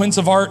consequence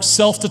of our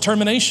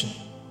self-determination.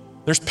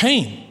 There's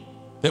pain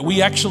that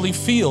we actually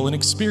feel and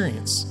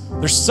experience.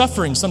 There's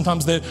suffering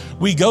sometimes that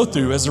we go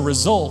through as a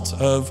result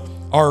of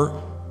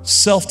our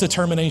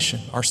self-determination,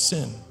 our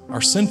sin,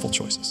 our sinful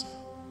choices.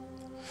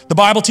 The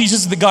Bible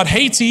teaches that God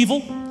hates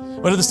evil,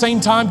 but at the same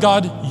time,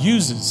 God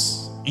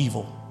uses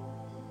evil.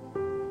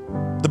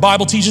 The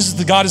Bible teaches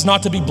that God is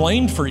not to be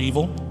blamed for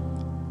evil,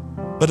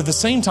 but at the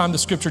same time, the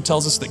scripture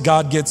tells us that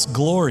God gets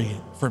glory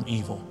from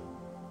evil.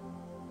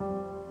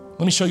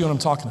 Let me show you what I'm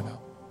talking about.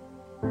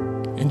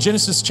 In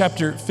Genesis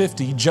chapter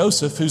 50,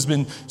 Joseph, who's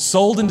been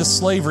sold into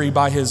slavery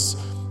by his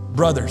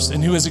brothers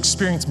and who has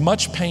experienced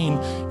much pain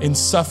and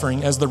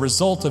suffering as the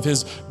result of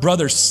his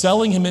brothers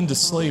selling him into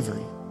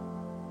slavery.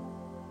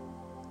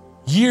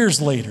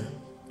 Years later,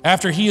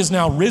 after he has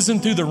now risen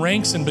through the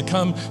ranks and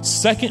become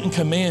second in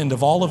command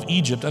of all of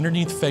Egypt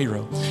underneath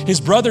Pharaoh, his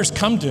brothers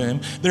come to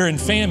him. They're in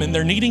famine.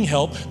 They're needing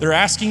help. They're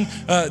asking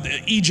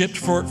Egypt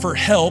for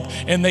help,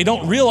 and they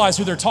don't realize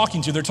who they're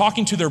talking to. They're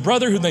talking to their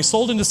brother who they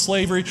sold into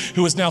slavery,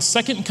 who is now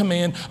second in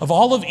command of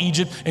all of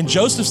Egypt. And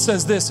Joseph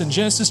says this in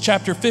Genesis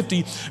chapter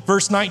 50,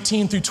 verse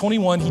 19 through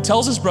 21. He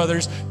tells his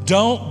brothers,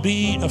 don't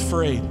be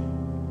afraid.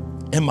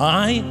 Am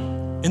I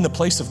in the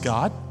place of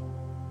God?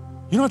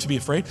 You don't have to be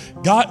afraid.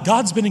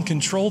 God's been in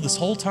control this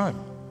whole time.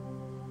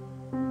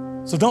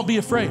 So don't be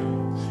afraid.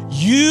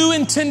 You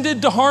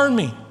intended to harm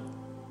me.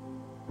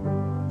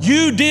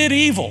 You did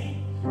evil,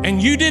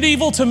 and you did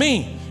evil to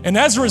me. And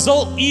as a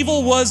result,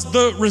 evil was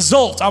the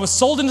result. I was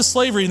sold into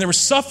slavery, and there was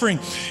suffering,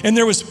 and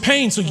there was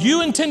pain. So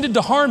you intended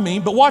to harm me,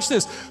 but watch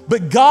this.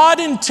 But God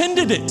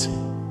intended it.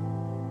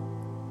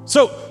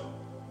 So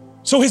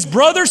his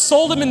brothers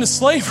sold him into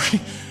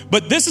slavery,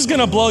 but this is going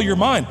to blow your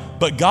mind.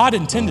 But God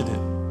intended it.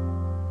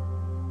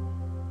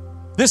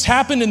 This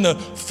happened in the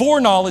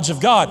foreknowledge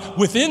of God,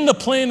 within the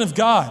plan of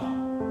God.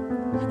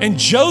 And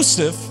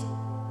Joseph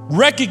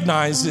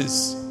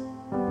recognizes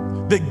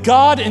that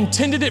God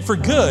intended it for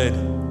good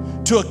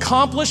to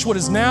accomplish what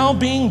is now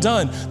being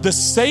done, the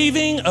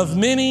saving of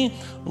many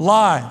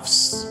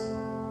lives.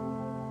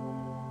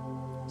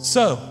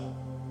 So,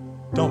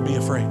 don't be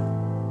afraid.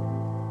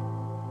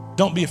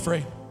 Don't be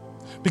afraid,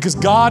 because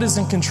God is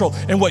in control.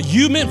 And what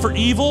you meant for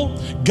evil,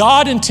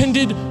 God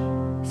intended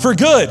for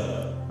good.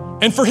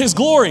 And for his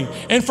glory,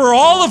 and for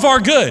all of our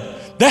good.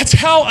 That's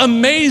how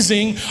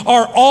amazing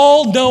our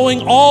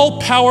all-knowing,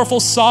 all-powerful,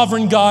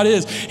 sovereign God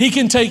is. He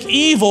can take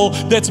evil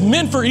that's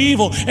meant for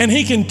evil, and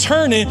he can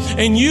turn it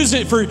and use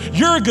it for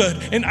your good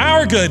and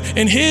our good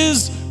and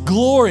his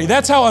glory.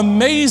 That's how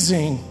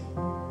amazing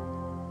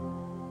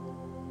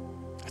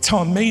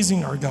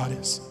our God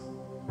is.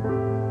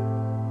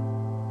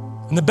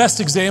 And the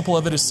best example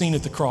of it is seen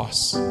at the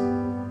cross.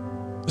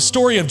 The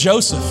story of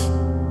Joseph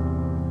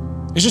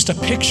is just a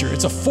picture.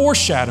 It's a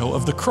foreshadow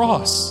of the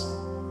cross,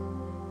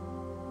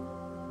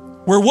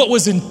 where what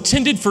was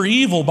intended for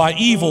evil by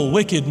evil,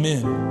 wicked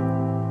men,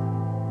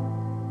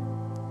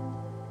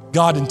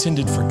 God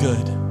intended for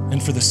good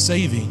and for the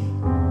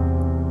saving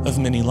of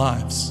many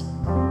lives.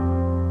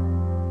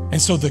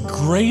 And so the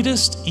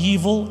greatest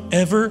evil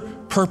ever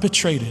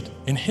perpetrated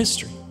in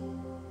history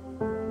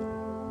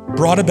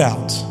brought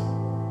about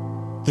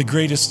the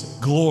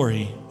greatest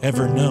glory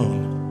ever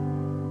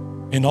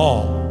known in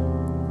all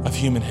of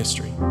human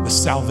history, the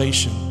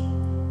salvation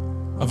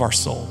of our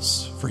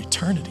souls for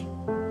eternity.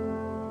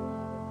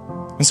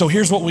 And so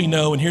here's what we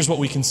know, and here's what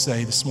we can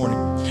say this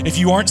morning. If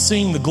you aren't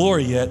seeing the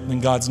glory yet,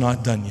 then God's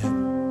not done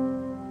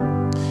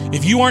yet.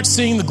 If you aren't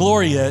seeing the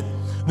glory yet,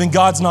 then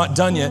God's not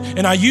done yet.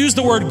 And I use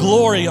the word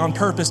glory on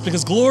purpose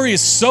because glory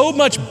is so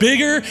much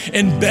bigger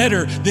and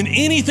better than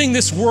anything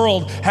this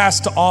world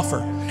has to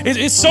offer.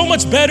 It's so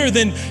much better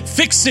than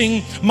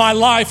fixing my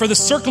life or the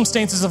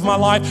circumstances of my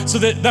life so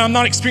that I'm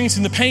not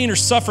experiencing the pain or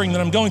suffering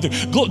that I'm going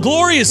through.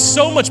 Glory is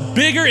so much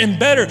bigger and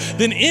better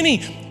than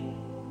any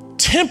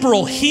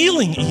temporal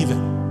healing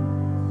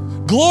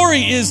even.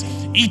 Glory is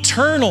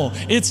eternal.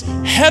 It's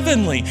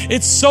heavenly.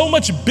 It's so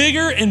much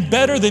bigger and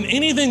better than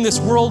anything this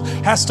world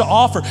has to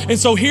offer. And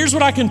so here's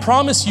what I can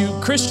promise you,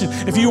 Christian.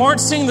 If you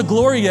aren't seeing the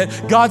glory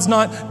yet, God's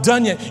not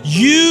done yet.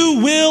 You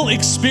will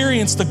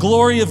experience the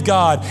glory of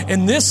God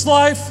in this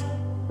life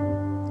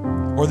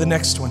or the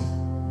next one.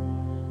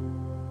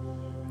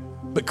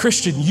 But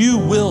Christian, you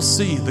will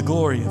see the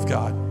glory of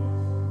God.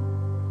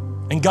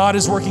 And God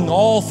is working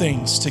all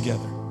things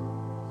together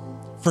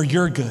for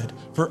your good,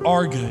 for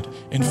our good,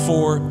 and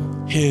for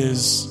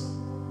His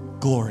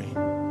glory.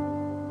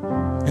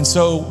 And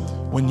so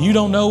when you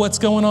don't know what's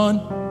going on,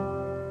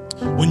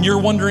 when you're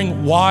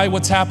wondering why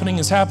what's happening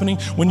is happening,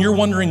 when you're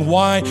wondering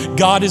why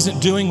God isn't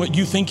doing what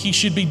you think He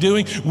should be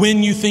doing,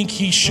 when you think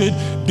He should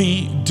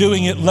be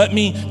doing it, let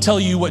me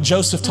tell you what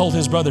Joseph told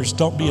his brothers: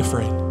 don't be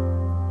afraid.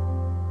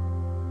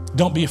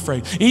 Don't be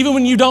afraid. Even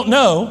when you don't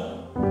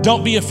know,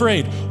 don't be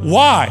afraid.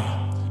 Why?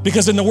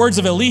 Because in the words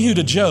of Elihu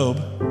to Job,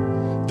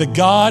 the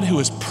God who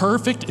is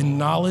perfect in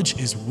knowledge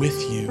is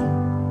with you.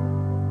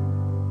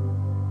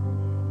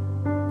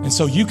 And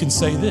so you can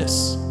say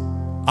this: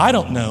 I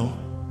don't know,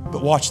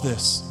 but watch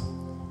this.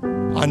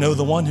 I know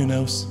the one who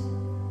knows.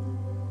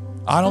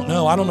 I don't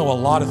know a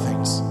lot of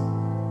things,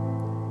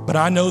 but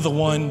I know the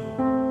one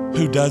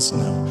who does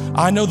know.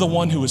 I know the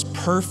one who is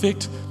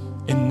perfect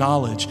in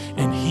knowledge,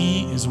 and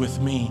He is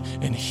with me,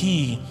 and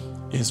He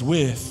is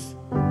with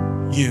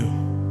you.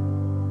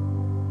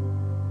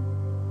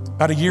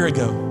 About a year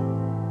ago,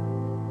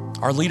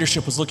 our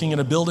leadership was looking at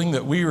a building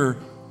that we were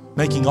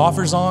making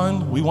offers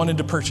on. We wanted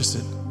to purchase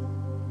it.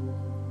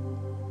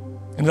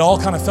 And it all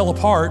kind of fell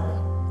apart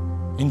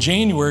in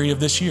January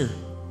of this year.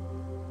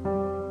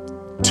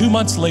 2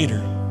 months later,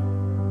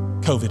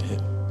 COVID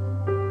hit.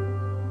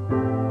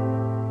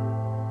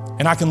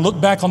 And I can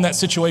look back on that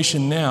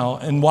situation now,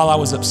 and while I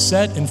was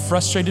upset and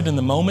frustrated in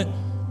the moment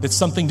that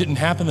something didn't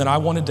happen that I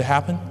wanted to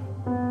happen,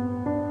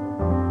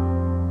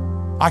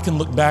 I can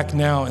look back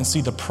now and see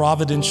the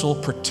providential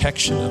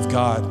protection of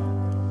God,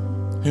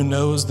 who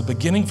knows the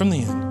beginning from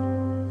the end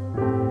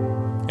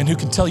and who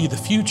can tell you the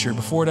future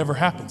before it ever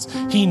happens.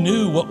 He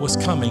knew what was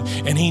coming,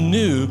 and He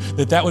knew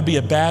that that would be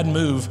a bad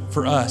move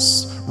for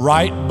us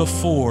right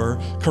before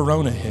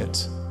Corona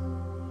hit.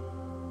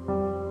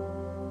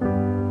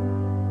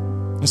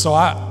 And so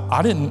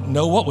I didn't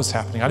know what was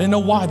happening. I didn't know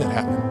why that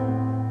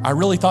happened. I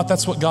really thought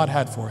that's what God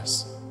had for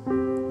us,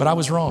 but I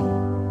was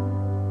wrong.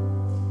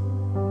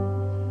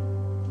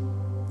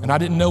 And I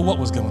didn't know what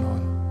was going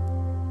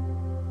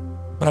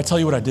on. But I tell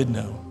you what I did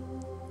know.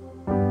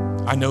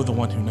 I know the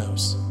one who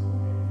knows.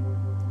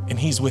 And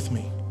He's with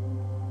me,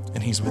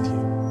 and He's with you.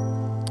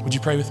 Would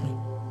you pray with me?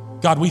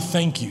 God, we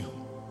thank You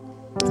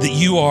that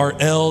You are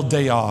El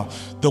Dayah,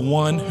 the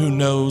one who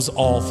knows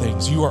all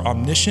things. You are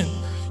omniscient.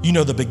 You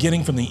know the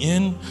beginning from the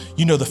end.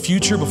 You know the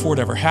future before it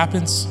ever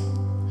happens.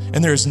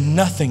 And there is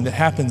nothing that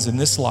happens in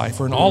this life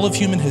or in all of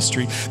human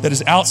history that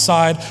is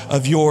outside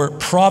of Your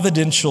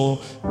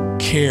providential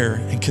care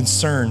and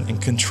concern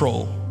and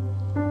control.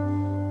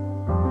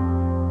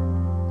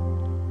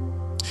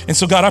 And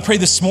so, God, I pray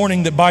this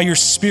morning that by Your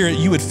Spirit,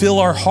 You would fill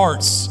our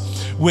hearts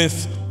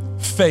with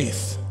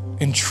faith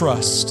and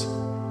trust.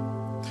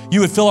 You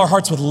would fill our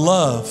hearts with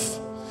love.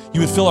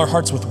 You would fill our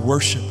hearts with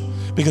worship,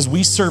 because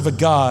we serve a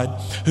God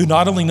who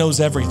not only knows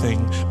everything,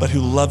 but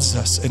who loves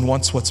us and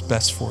wants what's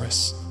best for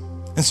us.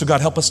 And so,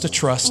 God, help us to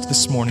trust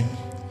this morning.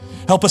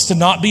 Help us to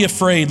not be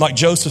afraid, like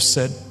Joseph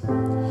said,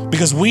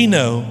 because we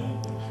know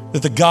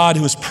that the God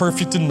who is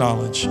perfect in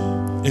knowledge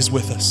is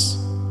with us.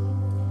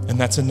 And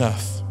that's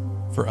enough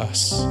for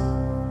us.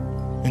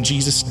 In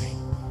Jesus' name,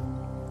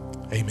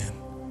 amen.